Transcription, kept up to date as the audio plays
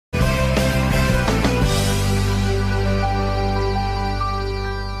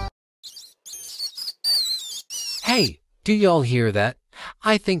Hey, do y'all hear that?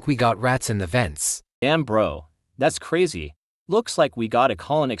 I think we got rats in the vents. Damn bro, that's crazy. Looks like we gotta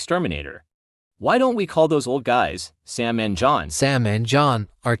call an exterminator. Why don't we call those old guys, Sam and John? Sam and John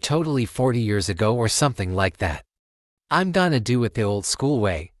are totally 40 years ago or something like that. I'm gonna do it the old school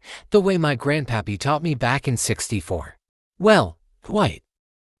way, the way my grandpappy taught me back in '64. Well, wait.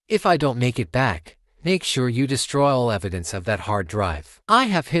 If I don't make it back, make sure you destroy all evidence of that hard drive I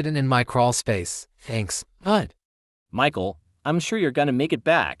have hidden in my crawl space. Thanks, bud. Michael, I'm sure you're gonna make it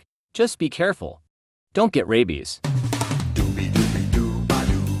back. Just be careful. Don't get rabies.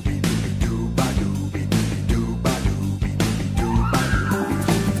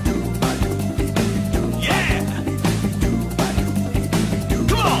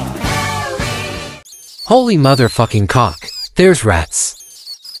 Holy motherfucking cock, there's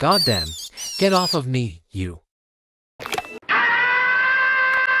rats. Goddamn, get off of me, you.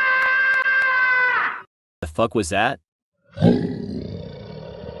 The fuck was that?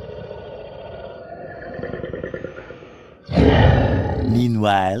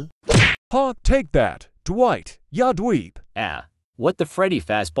 Meanwhile, Ha, take that, Dwight, ya dweeb. Ah, what the Freddy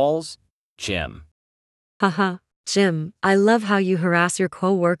fastballs? Jim. Haha, Jim, I love how you harass your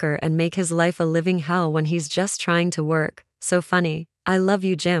co-worker and make his life a living hell when he's just trying to work. So funny. I love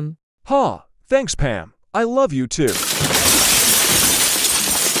you, Jim. Ha, thanks Pam, I love you too.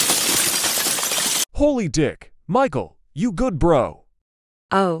 Holy dick, Michael, you good bro.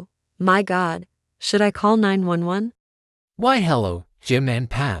 Oh, my God. Should I call 911? Why hello, Jim and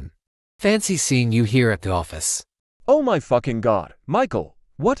Pam. Fancy seeing you here at the office. Oh my fucking God, Michael,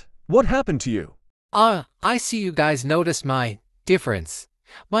 what happened to you? I see you guys noticed my difference.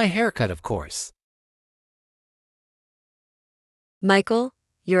 My haircut, of course. Michael,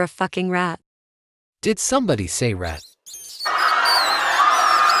 you're a fucking rat. Did somebody say rat?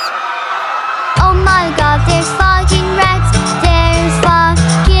 Oh my God, there's fucking rats. There's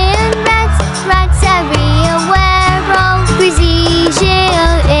fucking rats. Rats everywhere. Oh, crazy shit.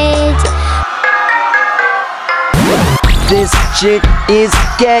 this shit is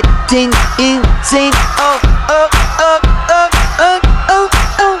getting insane. Oh, oh, oh, oh, oh, oh,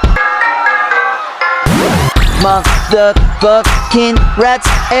 oh. Motherfucking rats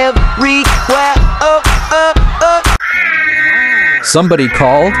everywhere. Oh, oh, oh. Somebody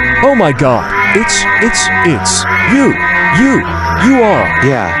called? Oh my God, it's you are.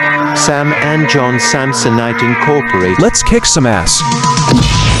 Yeah, Sam and John Samsonite Incorporated. Let's kick some ass.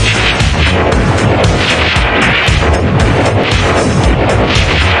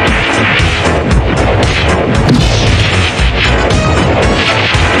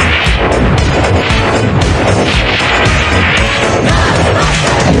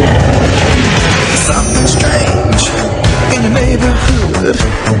 Something strange in your neighborhood.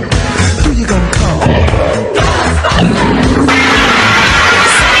 Who you gonna call?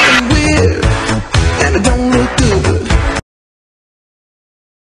 Something weird and it don't look good.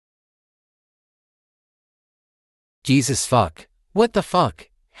 Jesus fuck. What the fuck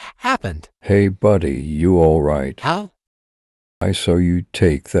happened? Hey buddy, you alright? How? I saw you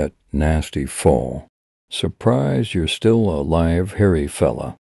take that nasty fall. Surprised you're still alive, hairy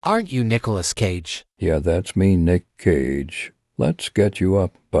fella. Aren't you Nicolas Cage? Yeah, that's me, Nick Cage. Let's get you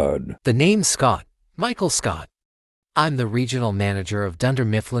up, bud. The name's Scott. Michael Scott. I'm the regional manager of Dunder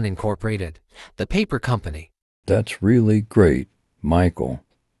Mifflin Incorporated, the paper company. That's really great, Michael.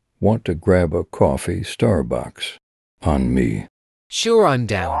 Want to grab a coffee, Starbucks? On me. Sure, I'm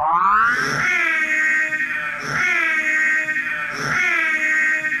down.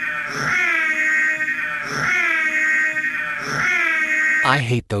 I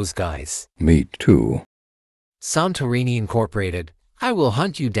hate those guys. Me too. Santorini Incorporated, I will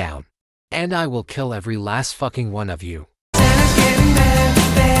hunt you down. And I will kill every last fucking one of you.